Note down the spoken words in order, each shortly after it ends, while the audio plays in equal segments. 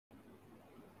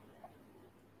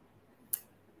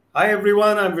Hi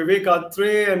everyone, I'm Vivek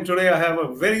Atray, and today I have a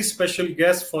very special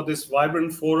guest for this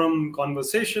vibrant forum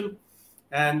conversation.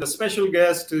 And the special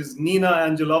guest is Nina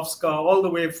Angelovska, all the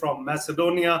way from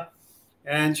Macedonia.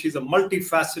 And she's a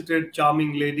multifaceted,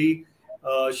 charming lady.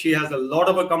 She has a lot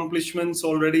of accomplishments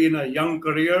already in her young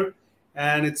career.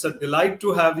 And it's a delight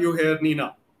to have you here,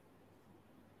 Nina.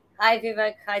 Hi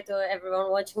Vivek, hi to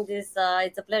everyone watching this.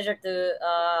 It's a pleasure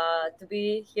to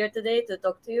be here today to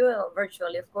talk to you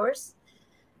virtually, of course.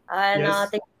 And Yes.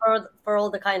 thank you for all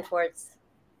the kind words.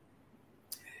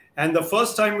 And the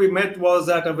first time we met was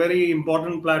at a very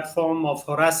important platform of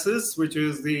Horasis, which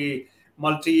is the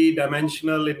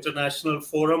multi-dimensional international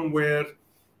forum where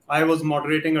I was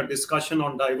moderating a discussion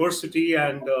on diversity,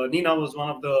 and Nina was one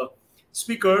of the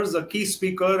speakers, a key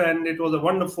speaker, and it was a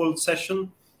wonderful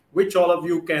session, which all of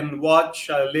you can watch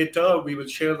later. We will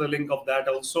share the link of that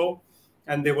also.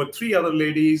 And there were three other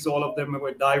ladies, all of them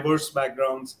with diverse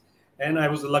backgrounds, and I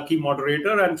was the lucky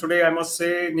moderator. And today, I must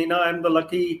say, Nina, I'm the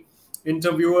lucky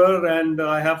interviewer, and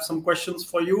I have some questions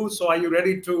for you. So, are you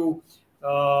ready to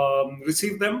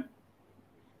receive them?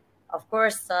 Of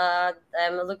course,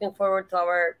 I'm looking forward to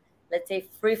our, let's say,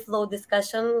 free flow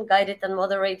discussion, guided and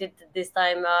moderated this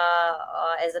time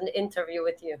as an interview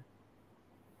with you.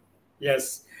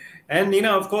 Yes. And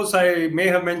Nina, of course, I may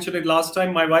have mentioned it last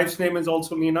time. My wife's name is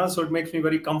also Nina, so it makes me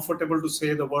very comfortable to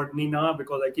say the word Nina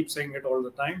because I keep saying it all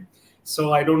the time.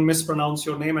 So I don't mispronounce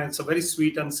your name, and it's a very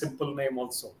sweet and simple name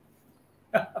also.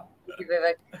 Thank you,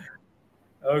 Vivek.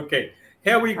 Okay,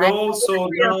 here we go. So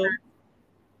now,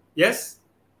 yes?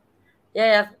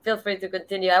 Yeah, feel free to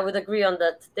continue. I would agree on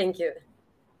that. Thank you.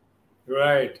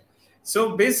 Right.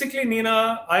 So basically,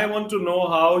 Nina, I want to know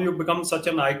how you become such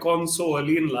an icon so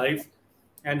early in life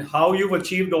and how you've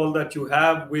achieved all that you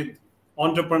have with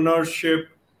entrepreneurship,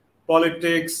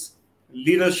 politics,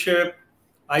 leadership.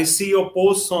 I see your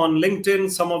posts on LinkedIn.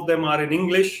 Some of them are in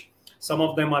English, some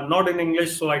of them are not in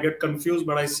English. So I get confused,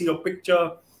 but I see your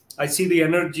picture. I see the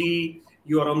energy.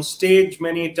 You are on stage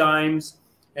many times.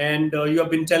 And you have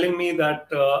been telling me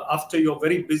that after your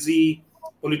very busy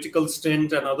political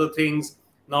stint and other things,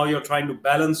 now you're trying to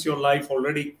balance your life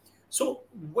already. So,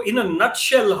 in a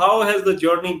nutshell, how has the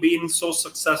journey been so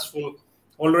successful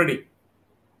already?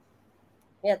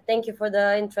 Yeah, thank you for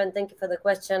the intro and thank you for the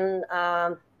question.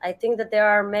 I think that there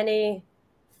are many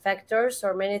factors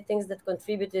or many things that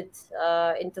contributed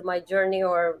into my journey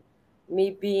or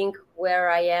me being where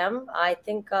I am. I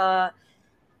think,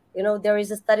 there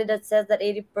is a study that says that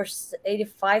 80%,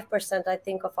 85%, I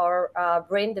think, of our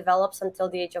brain develops until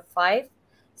the age of 5.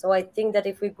 So I think that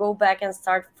if we go back and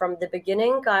start from the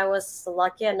beginning, I was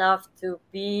lucky enough to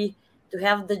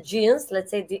have the genes, let's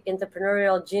say the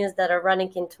entrepreneurial genes that are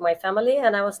running into my family.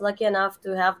 And I was lucky enough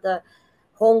to have the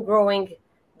home growing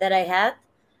that I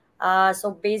had.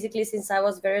 So basically, since I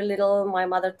was very little, my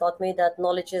mother taught me that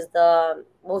knowledge is the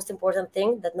most important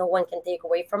thing that no one can take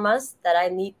away from us, that I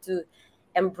need to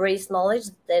embrace knowledge,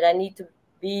 that I need to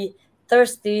be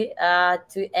thirsty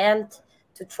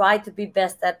to try to be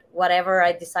best at whatever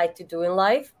I decide to do in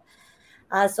life.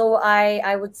 So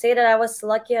I would say that I was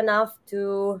lucky enough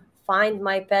to find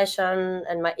my passion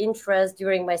and my interest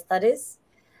during my studies.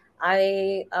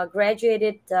 I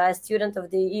graduated as student of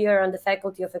the year on the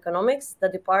Faculty of Economics. The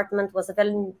department was a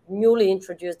very newly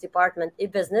introduced department,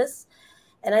 e-business.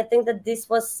 And I think that this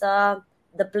was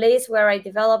the place where I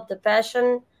developed the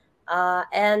passion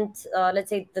and let's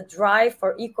say the drive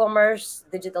for e-commerce,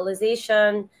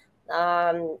 digitalization,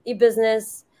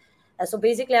 e-business. So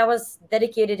basically, I was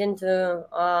dedicated into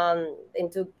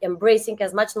embracing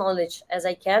as much knowledge as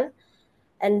I can,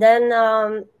 and then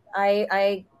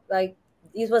I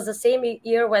it was the same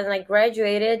year when I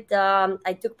graduated.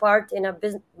 I took part in a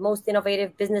most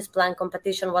innovative business plan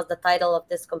competition. Was the title of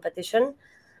this competition.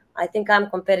 I think I'm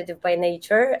competitive by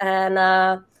nature,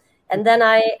 and then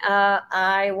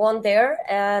I won there,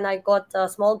 and I got a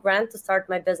small grant to start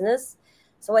my business.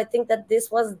 So I think that this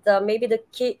was maybe the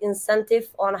key incentive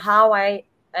on how I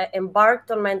embarked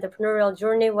on my entrepreneurial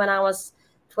journey when I was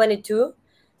 22.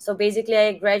 So basically,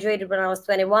 I graduated when I was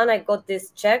 21. I got this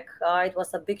check. It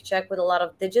was a big check with a lot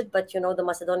of digits, but the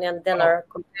Macedonian dinar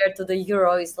compared to the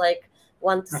euro is like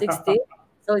 1 to 60.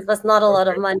 So it was not a lot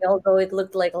of money, although it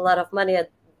looked like a lot of money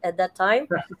at that time.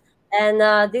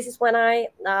 And this is when I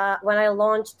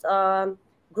launched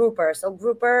Grouper. So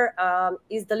Grouper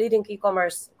is the leading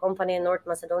e-commerce company in North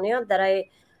Macedonia that I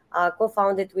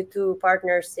co-founded with two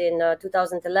partners in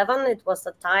 2011. It was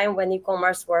a time when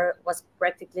e-commerce was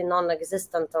practically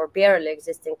non-existent or barely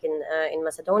existing in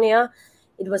Macedonia.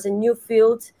 It was a new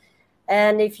field.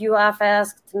 And if you have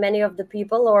asked many of the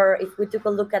people, or if we took a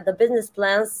look at the business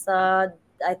plans, I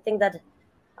think that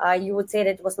you would say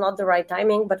that it was not the right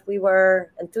timing, but we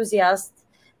were enthusiastic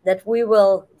that we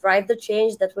will drive the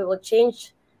change, that we will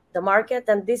change the market.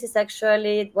 And this is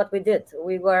actually what we did.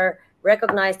 We were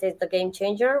recognized as the game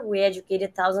changer. We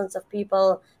educated thousands of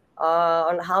people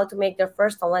on how to make their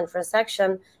first online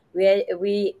transaction.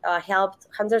 We helped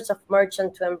hundreds of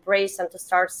merchants to embrace and to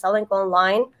start selling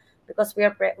online, because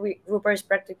Grouper is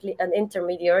practically an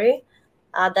intermediary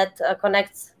that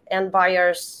connects end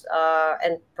buyers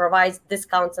and provides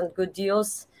discounts and good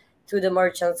deals to the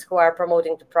merchants who are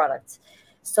promoting the products.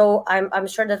 So I'm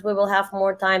sure that we will have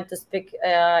more time to speak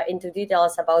into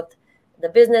details about the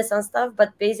business and stuff.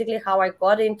 But basically, how I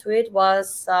got into it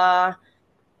was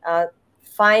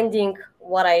finding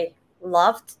what I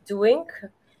loved doing,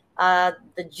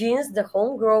 the genes, the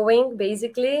home growing,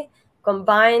 basically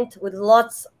combined with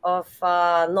lots of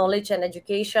knowledge and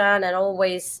education, and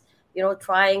always,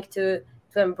 trying to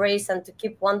embrace and to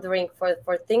keep wondering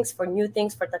for things, for new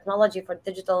things, for technology, for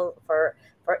digital, for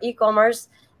e-commerce,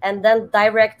 and then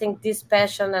directing this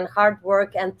passion and hard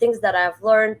work and things that I've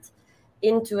learned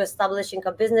into establishing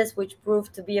a business, which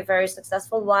proved to be a very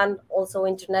successful one, also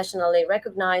internationally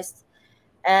recognized.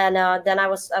 And then I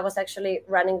was actually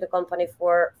running the company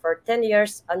for 10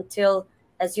 years until,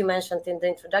 as you mentioned in the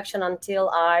introduction, until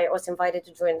I was invited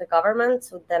to join the government.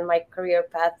 So then my career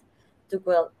path took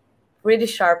a really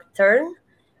sharp turn.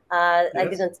 Yes. I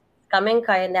didn't coming.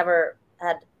 I never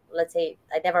had, let's say,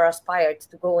 I never aspired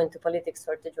to go into politics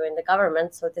or to join the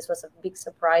government. So this was a big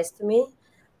surprise to me.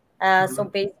 So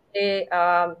basically,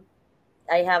 I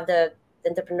have the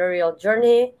entrepreneurial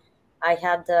journey. I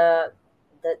had the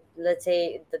let's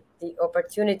say the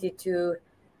opportunity to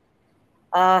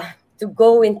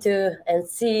go into and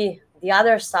see the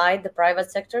other side, the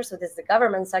private sector. So this is the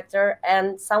government sector,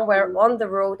 and somewhere on the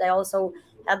road, I also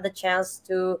had the chance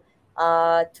to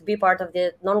be part of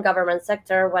the non-government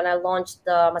sector when I launched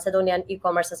the Macedonian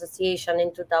E-commerce Association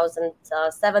in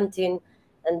 2017.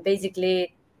 And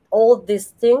basically, all these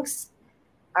things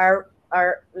are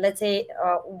let's say,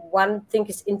 one thing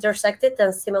is intersected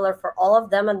and similar for all of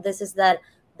them, and this is that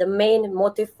the main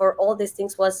motive for all these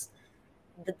things was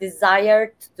the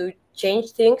desire to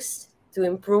change things, to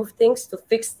improve things, to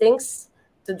fix things,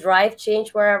 to drive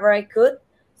change wherever I could.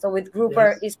 So with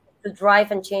Grouper is to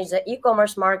drive and change the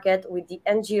e-commerce market. With the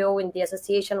NGO in the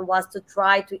association was to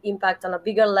try to impact on a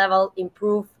bigger level,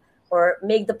 improve or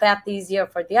make the path easier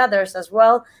for the others as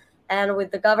well. And with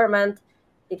the government,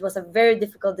 it was a very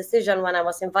difficult decision when I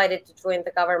was invited to join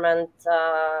the government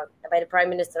by the Prime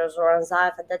Minister Zoran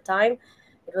Zaev at that time.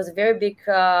 It was a very big,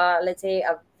 let's say,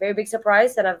 a very big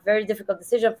surprise and a very difficult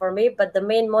decision for me. But the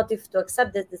main motive to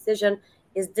accept this decision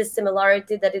is this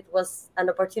similarity, that it was an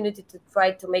opportunity to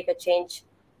try to make a change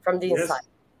from the inside.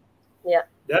 Yeah.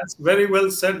 That's very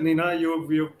well said, Nina.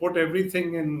 You've put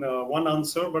everything in one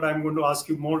answer, but I'm going to ask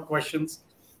you more questions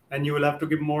and you will have to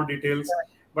give more details. Sure.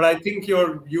 But I think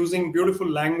you're using beautiful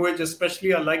language,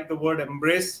 especially I like the word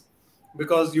embrace,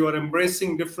 because you are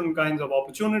embracing different kinds of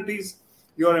opportunities.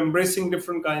 You are embracing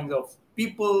different kinds of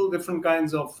people, different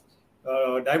kinds of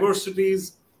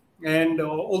diversities. And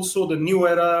also the new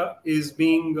era is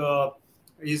being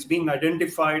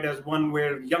identified as one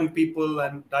where young people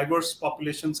and diverse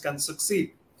populations can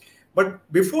succeed.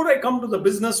 But before I come to the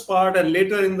business part, and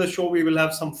later in the show, we will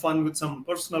have some fun with some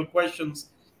personal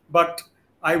questions. But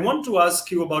I want to ask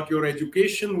you about your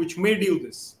education, which made you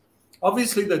this.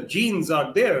 Obviously, the genes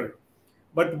are there.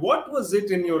 But what was it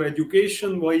in your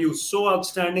education? Were you so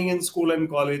outstanding in school and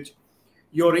college?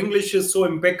 Your English is so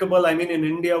impeccable. I mean, in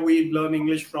India, we learn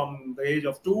English from the age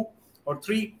of 2 or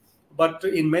 3. But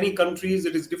in many countries,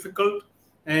 it is difficult.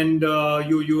 And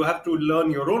you have to learn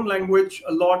your own language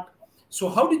a lot. So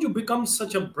how did you become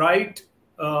such a bright,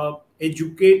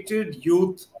 educated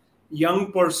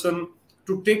young person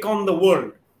to take on the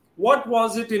world? What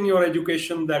was it in your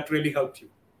education that really helped you?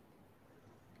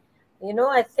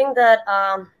 I think that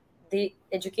the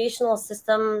educational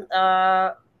system,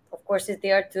 of course, is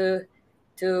there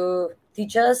to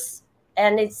teach us.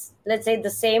 And it's, let's say, the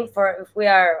same for if we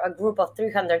are a group of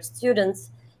 300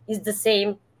 students, is the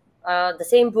same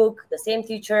book, the same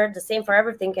teacher, the same for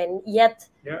everything. And yet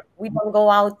we don't go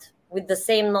out with the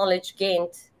same knowledge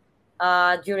gained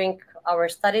during our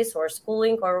studies or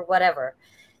schooling or whatever.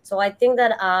 So I think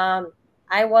that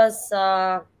I was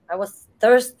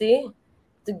thirsty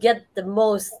to get the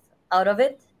most out of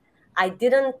it. I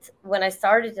didn't, when I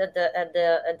started at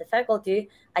the faculty,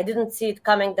 I didn't see it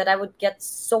coming that I would get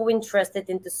so interested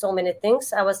into so many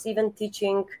things. I was even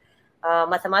teaching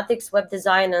mathematics, web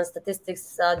design, and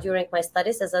statistics during my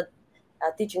studies as a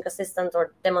teaching assistant,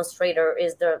 or demonstrator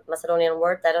is the Macedonian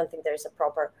word. I don't think there is a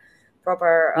proper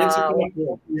proper It's a correct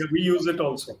word. Yeah, we use it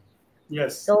also.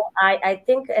 Yes. So I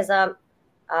think as a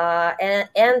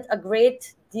and a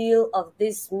great deal of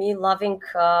this me loving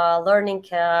learning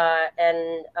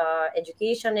and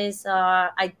education is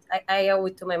I owe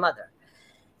it to my mother.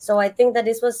 So I think that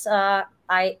this was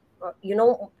you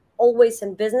know, always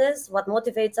in business, what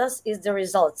motivates us is the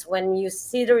results. When you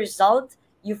see the result,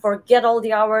 you forget all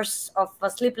the hours of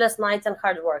sleepless nights and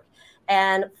hard work.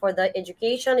 And for the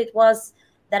education, it was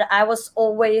that I was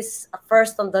always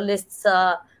first on the lists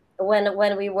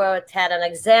when we were had an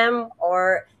exam,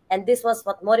 or and this was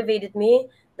what motivated me,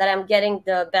 that I'm getting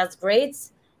the best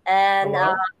grades Oh, and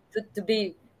wow. to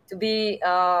be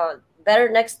better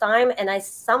next time. And I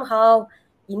somehow,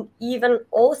 in even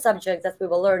all subjects that we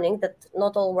were learning, that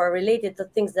not all were related to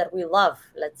things that we love,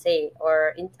 let's say,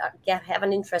 or have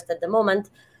an interest at the moment,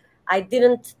 I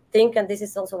didn't think, and this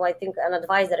is also, I think, an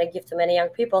advice that I give to many young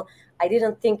people, I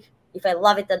didn't think if I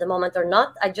love it at the moment or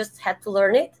not. I just had to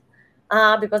learn it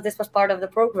because this was part of the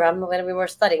program when we were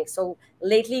studying. So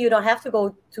lately, you don't have to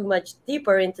go too much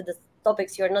deeper into the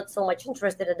topics you're not so much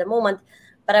interested at the moment,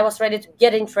 but I was ready to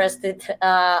get interested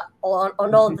on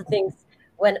all the things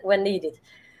when needed.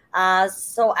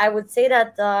 So I would say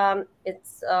that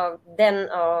it's then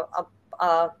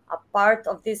a part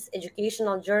of this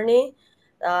educational journey.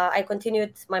 I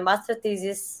continued my master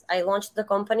thesis. I launched the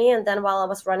company, and then while I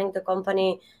was running the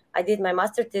company, I did my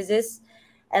master thesis,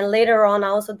 and later on, I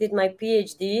also did my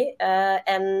PhD.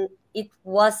 And it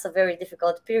was a very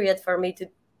difficult period for me to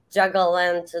juggle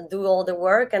and to do all the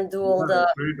work and do all Yeah, the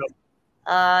it's very tough.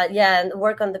 and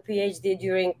work on the PhD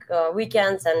during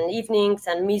weekends and evenings,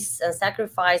 and miss and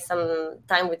sacrifice some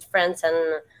time with friends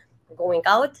and going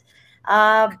out.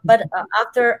 But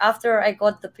after I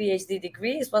got the PhD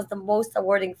degree, it was the most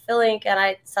rewarding feeling, and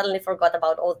I suddenly forgot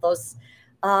about all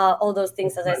those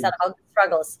things, as I said, about the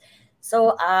struggles.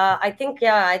 So I think,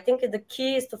 yeah, I think the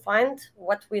key is to find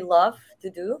what we love to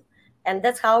do, and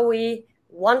that's how we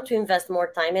want to invest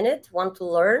more time in it, want to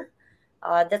learn.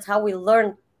 That's how we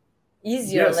learn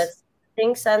easier, Yes. let's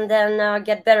things, and then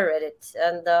get better at it.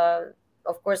 And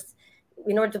of course,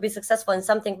 in order to be successful in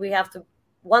something, we have to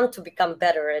want to become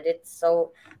better at it.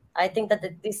 So I think that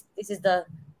this is the,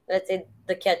 let's say,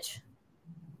 the catch.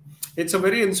 It's a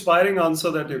very inspiring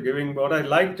answer that you're giving. What I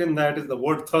liked in that is the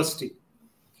word thirsty.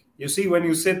 You see, when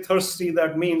you say thirsty,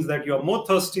 that means that you are more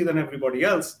thirsty than everybody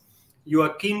else. You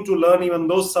are keen to learn even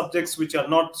those subjects which are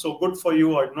not so good for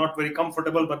you or not very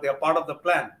comfortable, but they are part of the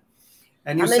plan.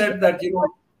 And you I mean, said that,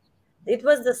 it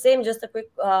was the same. Just a quick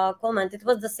comment. It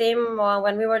was the same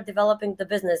when we were developing the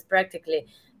business, practically,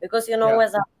 because yeah,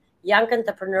 as a young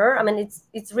entrepreneur, I mean,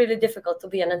 it's really difficult to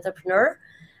be an entrepreneur.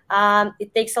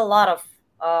 It takes a lot of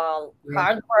yeah,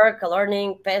 hard work,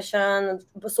 learning, passion,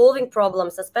 solving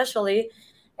problems, especially.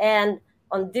 And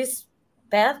on this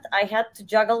path, I had to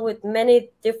juggle with many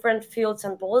different fields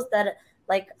and roles that,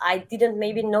 like, I didn't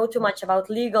maybe know too much about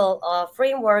legal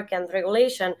framework and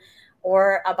regulation,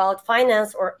 or about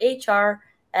finance or HR.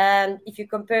 And if you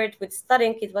compare it with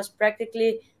studying, it was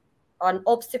practically an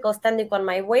obstacle standing on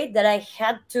my way, that I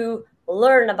had to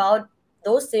learn about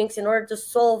those things in order to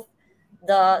solve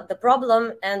the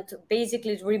problem, and to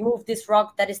basically remove this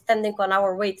rock that is standing on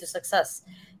our way to success.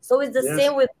 So it's the yes.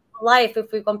 same with life.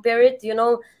 If we compare it,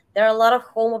 there are a lot of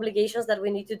home obligations that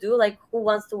we need to do, like who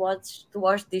wants to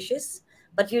wash dishes,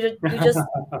 but you just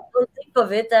don't think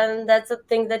of it, and that's a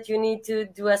thing that you need to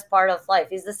do as part of life.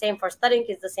 It's the same for studying,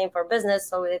 it's the same for business.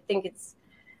 So I think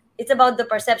it's about the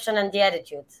perception and the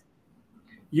attitude.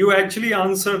 You actually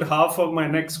answered half of my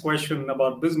next question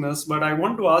about business, but I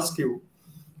want to ask you,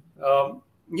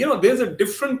 there's a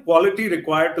different quality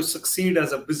required to succeed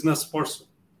as a business person.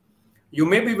 You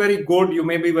may be very good, you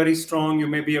may be very strong, you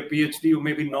may be a PhD, you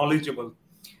may be knowledgeable,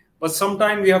 but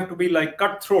sometimes you have to be like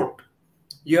cutthroat.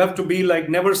 You have to be like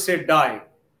never say die.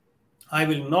 I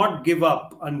will not give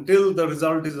up until the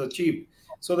result is achieved.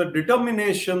 So the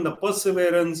determination, the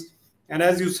perseverance, and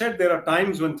as you said, there are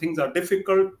times when things are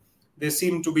difficult, they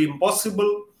seem to be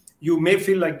impossible. You may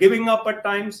feel like giving up at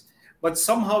times, but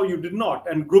somehow you did not.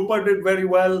 And Grouper did very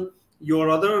well. Your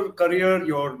other career,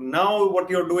 your now what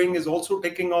you're doing is also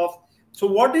taking off. So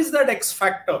what is that X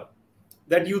factor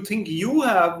that you think you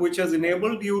have, which has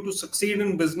enabled you to succeed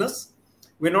in business?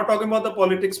 We're not talking about the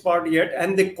politics part yet.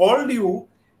 And they called you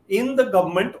in the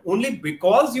government only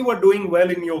because you were doing well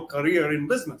in your career in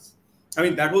business. I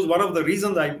mean, that was one of the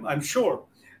reasons, I'm sure.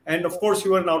 And of course,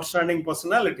 you are an outstanding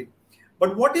personality.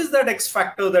 But what is that X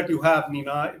factor that you have,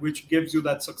 Nina, which gives you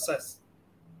that success?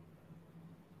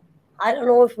 I don't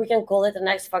know if we can call it an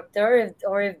X factor,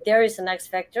 or if there is an X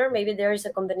factor. Maybe there is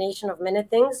a combination of many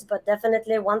things, but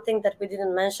definitely one thing that we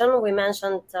didn't mention. We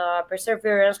mentioned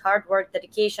perseverance, hard work,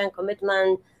 dedication,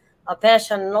 commitment,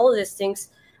 passion, and all these things.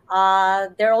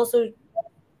 There also,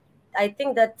 I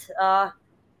think that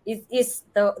is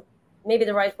the maybe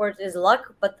the right word is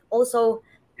luck, but also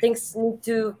things need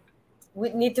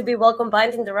to be well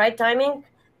combined in the right timing.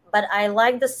 But I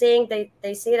like the saying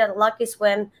they say that luck is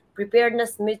when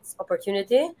preparedness meets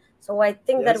opportunity. So I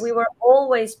think that we Yes. were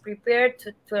always prepared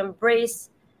to embrace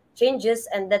changes,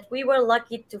 and that we were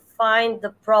lucky to find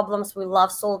the problems we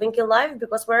love solving in life,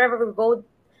 because wherever we go,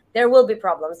 there will be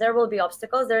problems, there will be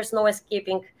obstacles, there's no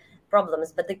escaping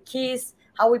problems. But the key is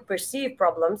how we perceive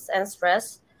problems and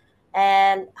stress,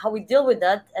 and how we deal with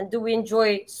that, and do we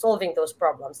enjoy solving those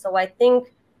problems. So I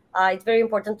think it's very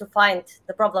important to find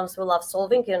the problems we love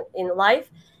solving in life.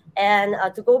 And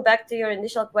to go back to your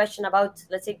initial question about,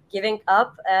 let's say, giving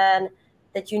up, and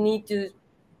that you need to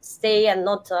stay and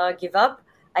not give up,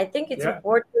 I think it's Yeah.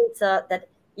 important that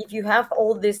if you have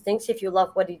all these things, if you love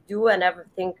what you do and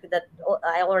everything that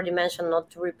I already mentioned, not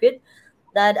to repeat,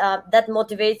 that that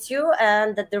motivates you,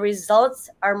 and that the results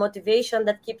are motivation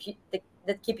that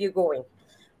keep you going.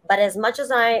 But as much as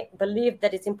I believe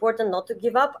that it's important not to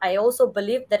give up, I also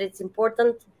believe that it's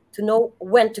important to know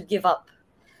when to give up.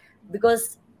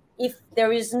 Because if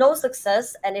there is no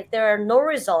success, and if there are no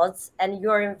results, and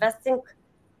you're investing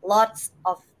lots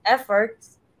of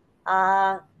efforts,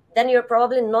 uh, then you're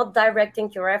probably not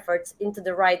directing your efforts into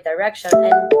the right direction.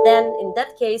 And then in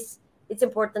that case, it's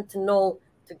important to know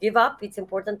to give up. It's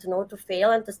important to know to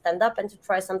fail and to stand up and to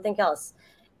try something else.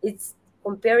 It's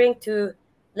comparing to,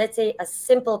 let's say, a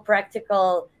simple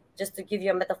practical, just to give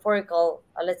you a metaphorical,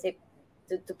 let's say,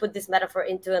 to put this metaphor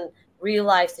into a real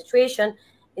life situation,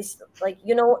 is like,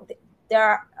 there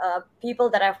are people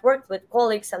that I've worked with,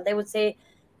 colleagues, and they would say,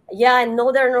 yeah, I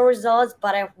know there are no results,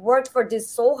 but I've worked for this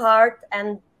so hard,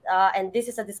 and this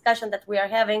is a discussion that we are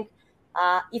having,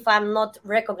 if I'm not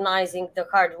recognizing the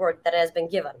hard work that has been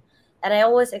given. And I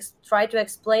always try to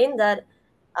explain that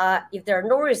if there are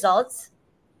no results,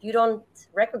 you don't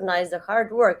recognize the hard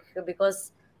work,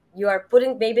 because you are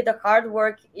putting maybe the hard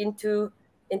work into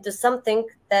something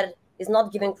that is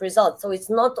not giving results. So it's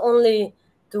not only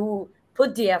to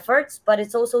put the efforts, but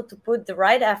it's also to put the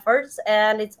right efforts.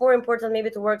 And it's more important maybe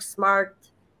to work smart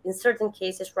in certain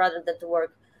cases rather than to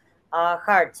work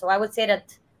hard. So I would say that,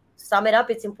 to sum it up,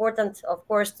 it's important, of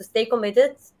course, to stay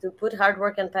committed, to put hard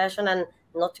work and passion, and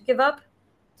not to give up,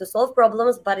 to solve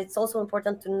problems. But it's also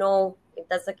important to know, if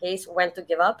that's the case, when to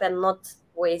give up and not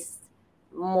waste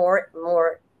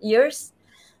more years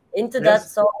into that.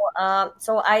 Yes.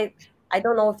 So I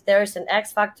don't know if there's an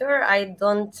X factor. I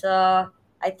don't.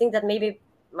 I think that maybe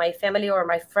my family or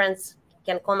my friends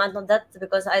can comment on that,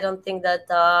 because I don't think that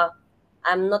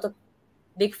I'm not a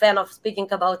big fan of speaking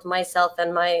about myself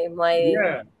and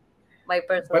Yeah. my But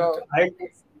personal I,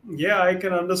 things. yeah, I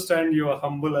can understand you are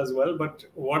humble as well. But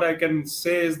what I can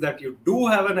say is that you do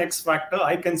have an X factor.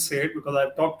 I can say it because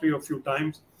I've talked to you a few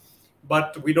times,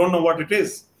 but we don't know what it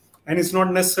is. And it's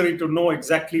not necessary to know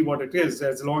exactly what it is,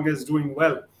 as long as doing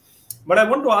well. But I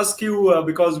want to ask you,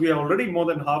 because we are already more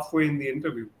than halfway in the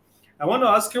interview, I want to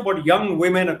ask you about young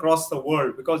women across the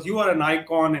world, because you are an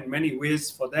icon in many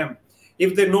ways for them.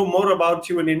 If they know more about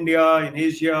you in India, in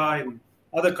Asia, in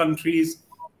other countries,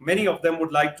 many of them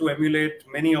would like to emulate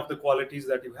many of the qualities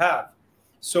that you have.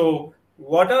 So,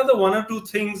 what are the one or two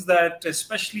things that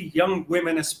especially young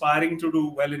women aspiring to do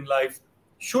well in life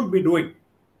should be doing?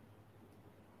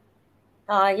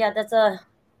 Yeah, that's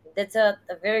a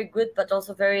very good, but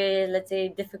also very, let's say,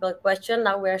 difficult question.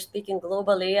 Now we are speaking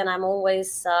globally, and I'm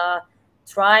always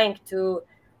trying to,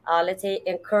 let's say,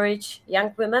 encourage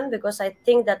young women, because I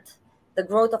think that the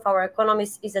growth of our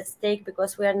economies is at stake,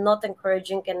 because we are not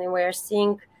encouraging, and we are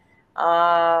seeing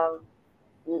uh,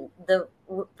 the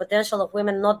potential of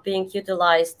women not being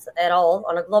utilized at all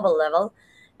on a global level.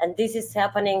 And this is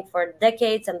happening for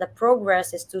decades, and the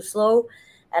progress is too slow.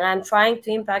 And I'm trying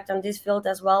to impact on this field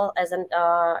as well as an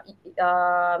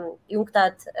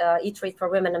UNCTAD E-Trade for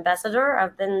Women ambassador.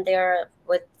 I've been there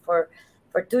for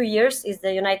 2 years. Is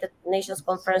the United Nations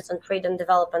Conference on Trade and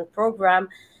Development program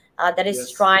that is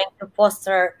Yes. trying to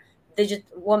foster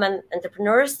women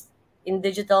entrepreneurs in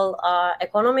digital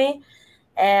economy.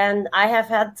 And I have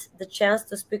had the chance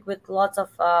to speak with lots of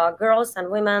girls and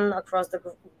women across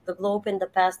the globe in the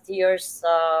past years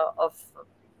of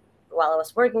while I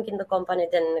was working in the company,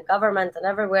 then in the government and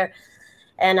everywhere.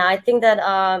 And I think that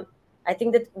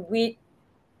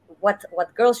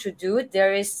what girls should do.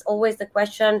 There is always the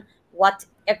question: what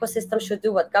ecosystem should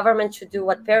do, what government should do,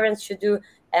 what parents should do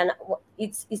And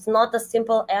it's not a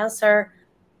simple answer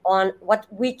on what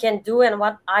we can do and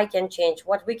what I can change.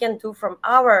 What we can do from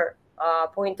our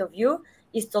point of view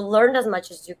is to learn as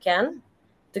much as you can,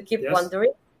 to keep Yes.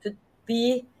 wondering, to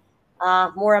be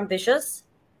more ambitious,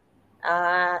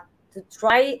 to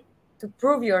try to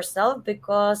prove yourself,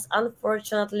 because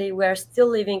unfortunately we are still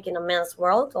living in a man's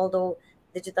world. Although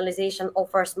digitalization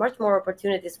offers much more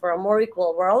opportunities for a more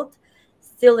equal world,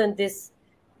 still in this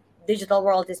digital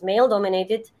world is male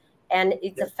dominated, and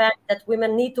it's a fact that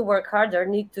women need to work harder,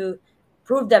 need to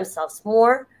prove themselves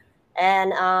more.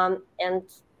 And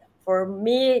for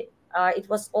me, it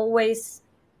was always,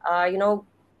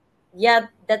 yeah,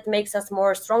 that makes us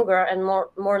more stronger and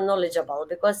more knowledgeable,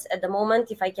 because at the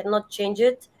moment, if I cannot change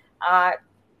it,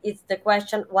 it's the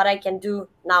question what I can do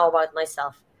now about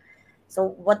myself. So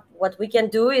what we can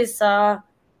do is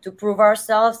to prove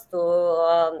ourselves,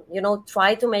 to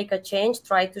try to make a change,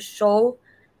 try to show,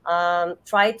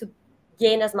 try to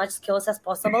gain as much skills as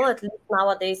possible. At least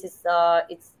nowadays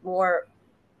it's more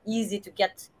easy to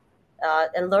get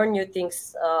and learn new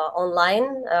things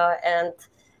online, and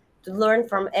to learn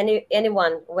from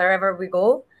anyone wherever we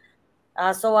go.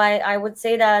 So I would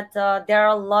say that there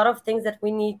are a lot of things that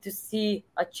we need to see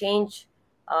a change,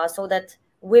 so that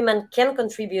women can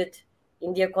contribute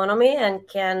in the economy and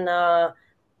can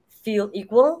feel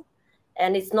equal.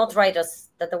 And it's not right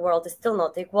that the world is still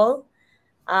not equal.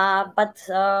 But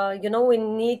we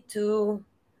need to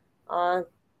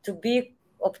be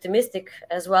optimistic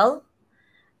as well,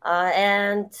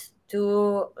 and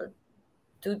to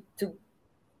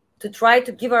try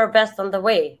to give our best on the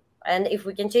way. And if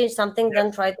we can change something,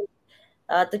 then try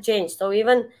to change. So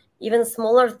even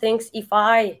smaller things, if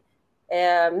I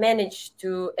manage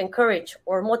to encourage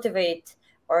or motivate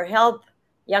or help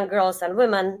young girls and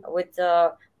women with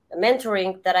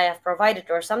mentoring that I have provided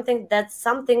or something, that's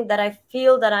something that I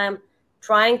feel that I'm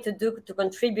trying to do to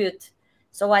contribute.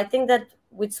 So I think that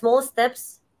with small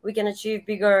steps we can achieve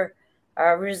bigger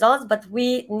results, but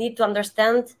we need to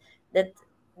understand that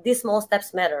these small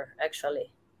steps matter,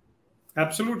 actually.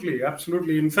 Absolutely,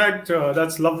 absolutely. In fact,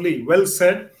 that's lovely. Well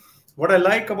said. What I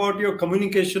like about your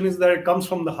communication is that it comes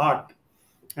from the heart.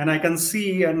 And I can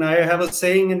see, and I have a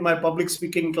saying in my public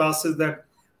speaking classes that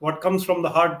what comes from the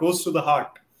heart goes to the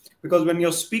heart. Because when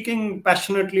you're speaking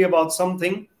passionately about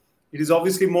something, it is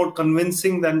obviously more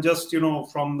convincing than just,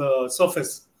 from the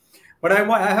surface. But I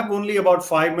have only about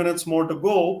 5 minutes more to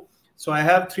go. So I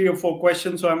have 3 or 4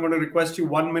 questions. So I'm going to request you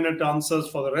 1 minute answers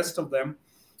for the rest of them.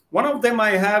 One of them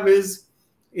I have is,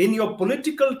 in your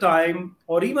political time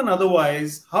or even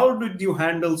otherwise, how did you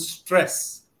handle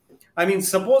stress? I mean,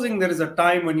 supposing there is a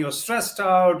time when you're stressed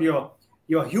out,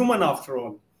 you're human after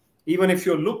all. Even if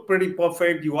you look pretty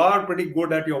perfect, you are pretty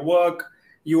good at your work,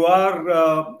 you are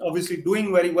obviously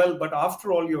doing very well, but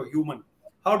after all, you're human.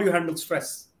 How do you handle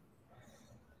stress?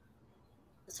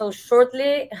 So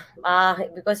shortly,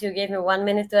 because you gave me 1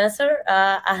 minute to answer,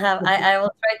 I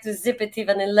will try to zip it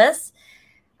even in less.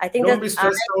 I think Don't that be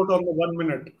stressed out on the 1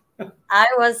 minute. I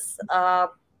was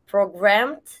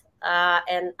programmed,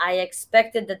 and I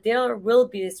expected that there will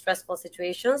be stressful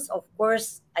situations. Of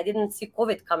course, I didn't see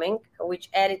COVID coming, which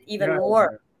added even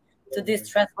more to these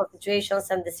stressful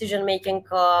situations and decision making,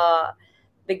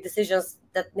 big decisions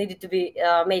that needed to be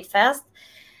made fast.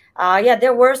 Yeah,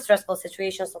 there were stressful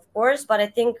situations, of course, but I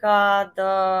think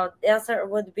the answer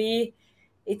would be,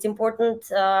 it's important.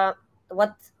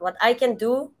 What I can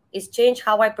do is change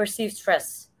how I perceive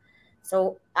stress.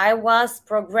 So I was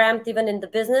programmed, even in the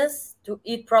business, to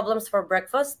eat problems for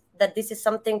breakfast. That this is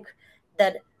something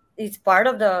that is part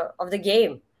of the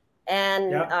game,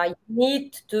 and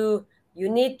you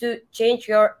need to change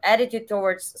your attitude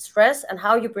towards stress and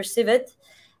how you perceive it,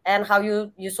 and how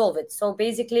you solve it. So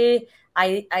basically,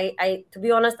 I to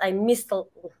be honest, I missed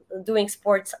doing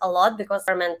sports a lot, because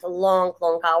I meant long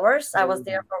hours. I was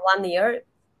there for 1 year.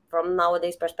 From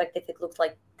nowadays perspective, it looks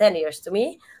like 10 years to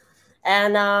me.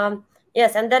 And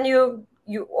yes, and then you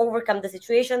overcome the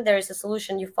situation. There is a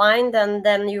solution you find, and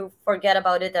then you forget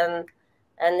about it, and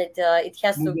it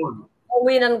has to go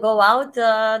in and go out.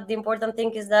 The important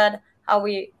thing is that how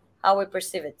we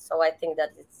perceive it. So I think that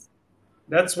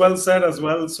That's well said as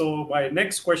well. So my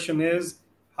next question is,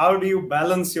 how do you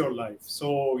balance your life?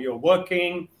 So you're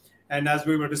working, and as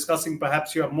we were discussing,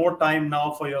 perhaps you have more time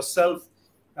now for yourself.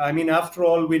 I mean, after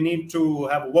all, we need to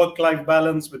have work-life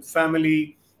balance with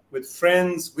family, with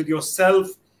friends, with yourself,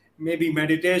 maybe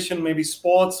meditation, maybe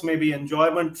sports, maybe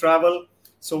enjoyment, travel.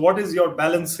 So what is your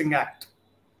balancing act?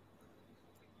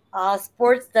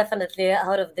 Sports, definitely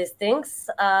out of these things.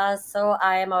 So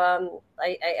I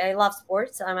love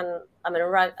sports.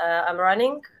 I'm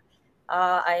running.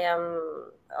 I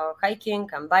am hiking,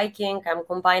 I'm biking, I'm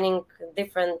combining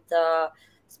different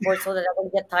sports so that I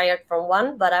won't get tired from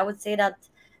one. But I would say that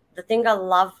the thing I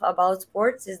love about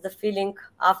sports is the feeling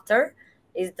after,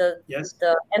 is Yes.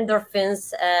 the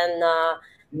endorphins, and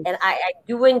I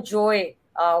do enjoy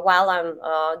while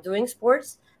I'm doing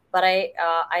sports, but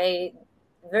I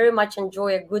very much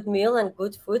enjoy a good meal and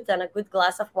good food and a good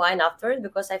glass of wine after it,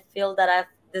 because I feel that I've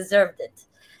deserved it.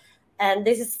 And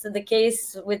this is the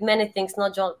case with many things,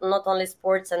 not only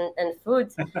sports and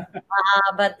food.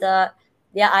 But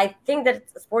yeah, I think that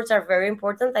sports are very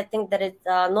important. I think that it's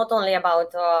not only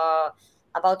about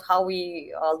how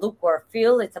we look or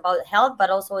feel. It's about health, but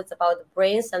also it's about the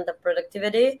brains and the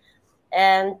productivity.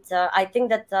 And I think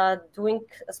that doing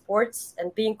sports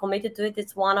and being committed to it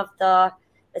is one of the,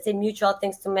 let's say, mutual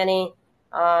things to many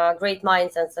great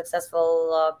minds and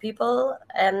successful people.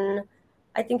 And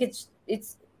I think it's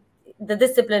the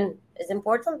discipline is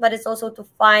important, but it's also to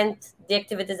find the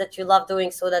activities that you love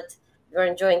doing, so that you're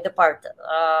enjoying the part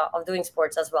of doing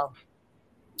sports as well.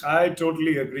 I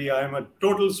totally agree. I'm a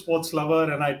total sports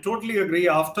lover, and I totally agree.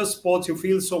 After sports, you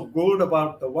feel so good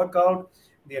about the workout,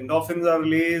 the endorphins are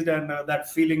released, and that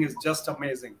feeling is just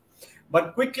amazing.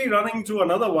 But quickly running to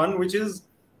another one, which is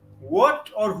what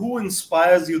or who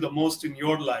inspires you the most in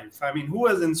your life? I mean, who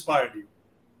has inspired you?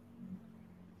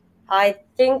 I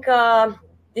think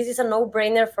this is a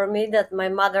no-brainer for me, that my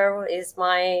mother is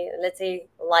my, let's say,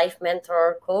 life mentor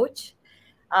or coach,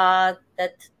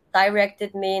 that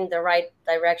directed me in the right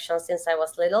direction since I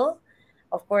was little.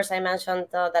 Of course, I mentioned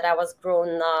that I was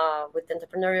grown with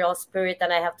entrepreneurial spirit,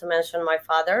 and I have to mention my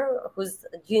father, whose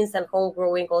genes and home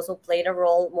growing also played a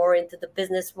role more into the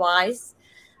business-wise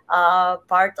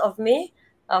part of me.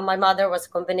 My mother was a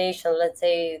combination, let's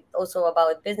say, also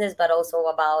about business, but also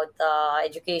about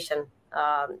education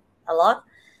a lot.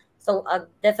 So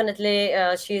definitely,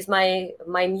 she's my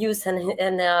muse and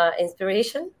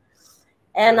inspiration.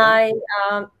 And Right.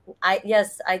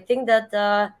 yes, I think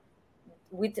that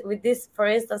with this, for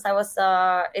instance, I was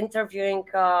interviewing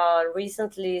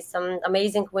recently some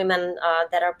amazing women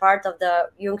that are part of the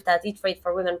Jungtat E-Trade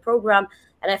for Women program,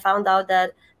 and I found out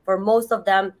that for most of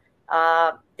them,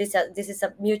 this is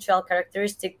a mutual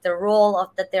characteristic, the role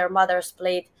of that their mothers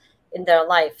played in their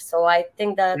life. So I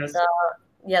think that Yes.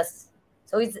 yes,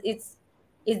 so it's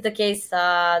the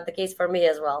case for me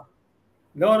as well.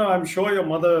 No, no, I'm sure your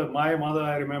mother, my mother,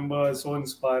 I remember, is so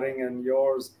inspiring, and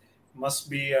yours must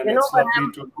be, and You know, it's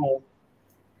lovely to know.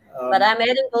 but Um, I'm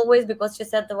adding always, because you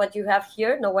said that what you have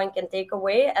here, no one can take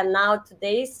away. And now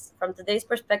from today's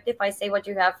perspective, I say what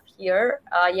you have here,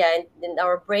 yeah, in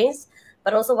our brains,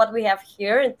 but also what we have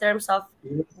here in terms of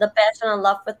the passion and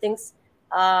love for things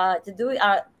to do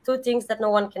are two things that no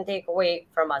one can take away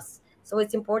from us. So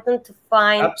it's important to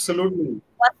find Absolutely.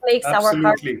 what makes our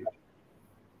heart. Absolutely.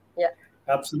 Yeah.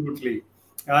 Absolutely.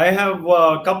 I have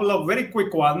a couple of very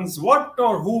quick ones. What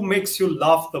or who makes you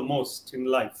laugh the most in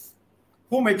life?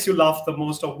 Who makes you laugh the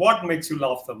most, or what makes you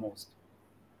laugh the most?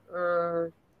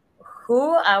 Um,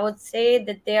 who I would say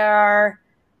that there are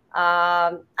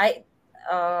I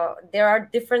there are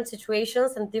different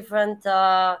situations and different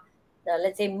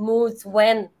let's say moods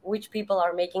when which people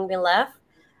are making me laugh.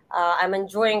 I'm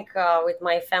enjoying with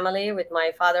my family, with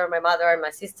my father, my mother, and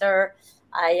my sister.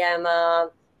 I am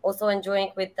also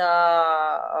enjoying with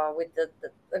the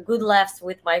good laughs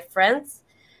with my friends.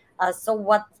 So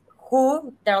what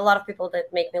who there are a lot of people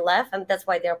that make me laugh, and that's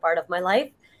why they're part of my life.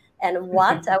 And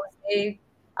what I would say,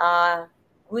 uh,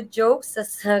 good jokes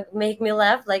that make me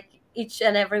laugh, like each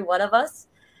and every one of us,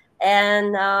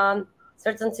 and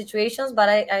certain situations. But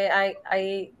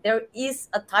there is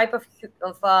a type of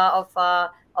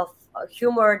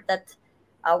humor that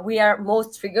we are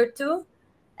most triggered to,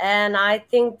 and I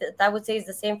think that I would say it's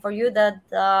the same for you. That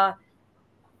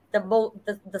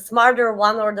the smarter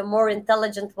one or the more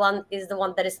intelligent one is the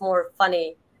one that is more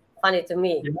funny to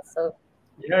me. Yeah, So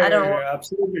yeah, I yeah, don't know if yeah,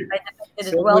 absolutely. I did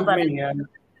it Same well, with but I me. And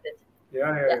did it.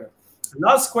 yeah, yeah, Yeah. yeah.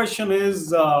 Last question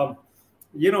is,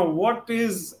 what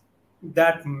is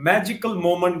that magical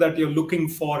moment that you're looking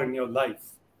for in your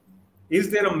life? Is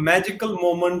there a magical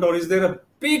moment, or is there a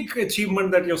big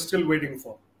achievement that you're still waiting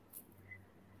for?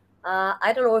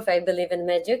 I don't know if I believe in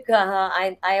magic.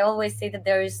 I always say that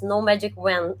there is no magic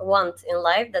want in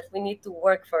life, that we need to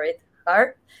work for it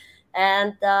hard,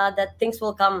 and that things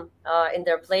will come in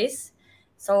their place.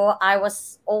 So I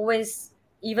was always,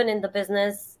 even in the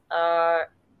business,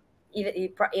 even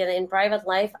in private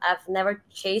life, I've never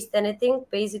chased anything.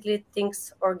 Basically,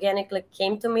 things organically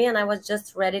came to me, and I was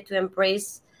just ready to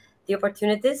embrace the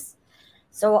opportunities.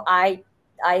 So I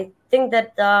think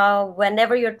that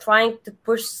whenever you're trying to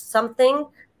push something,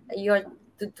 you're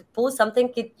to pull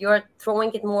something, you're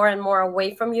throwing it more and more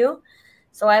away from you.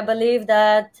 So I believe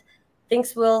that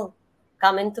things will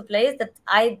come into place, that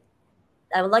I'm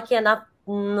lucky enough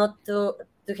not to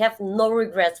have no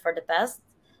regrets for the past.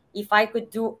 If I could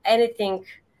do anything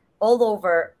all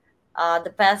over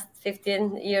the past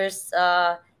 15 years,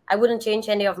 I wouldn't change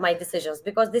any of my decisions,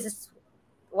 because this is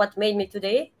what made me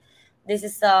today. This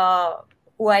is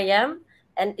who I am,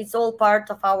 and it's all part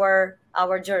of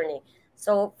our journey.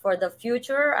 So for the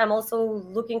future, I'm also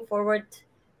looking forward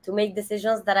to make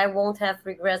decisions that I won't have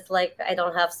regrets like I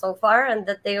don't have so far, and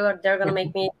that they're going to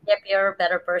make me happier,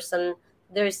 better person.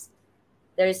 There's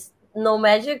no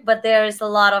magic, but there is a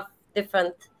lot of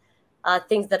different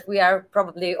things that we are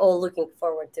probably all looking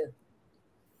forward to.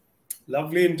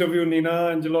 Lovely interview,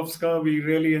 Nina Angelovska. We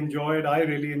really enjoyed. I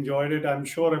really enjoyed it. I'm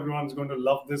sure everyone's going to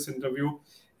love this interview.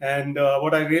 And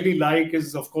what I really like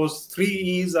is, of course, 3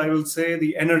 E's, I will say: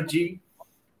 the energy,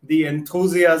 the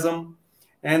enthusiasm,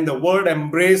 and the word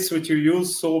embrace, which you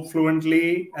use so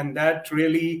fluently. And that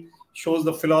really shows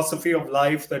the philosophy of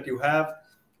life that you have.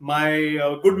 My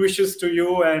good wishes to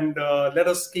you, and let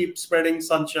us keep spreading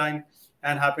sunshine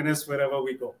and happiness wherever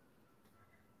we go.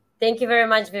 Thank you very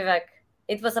much, Vivek.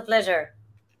 It was a pleasure.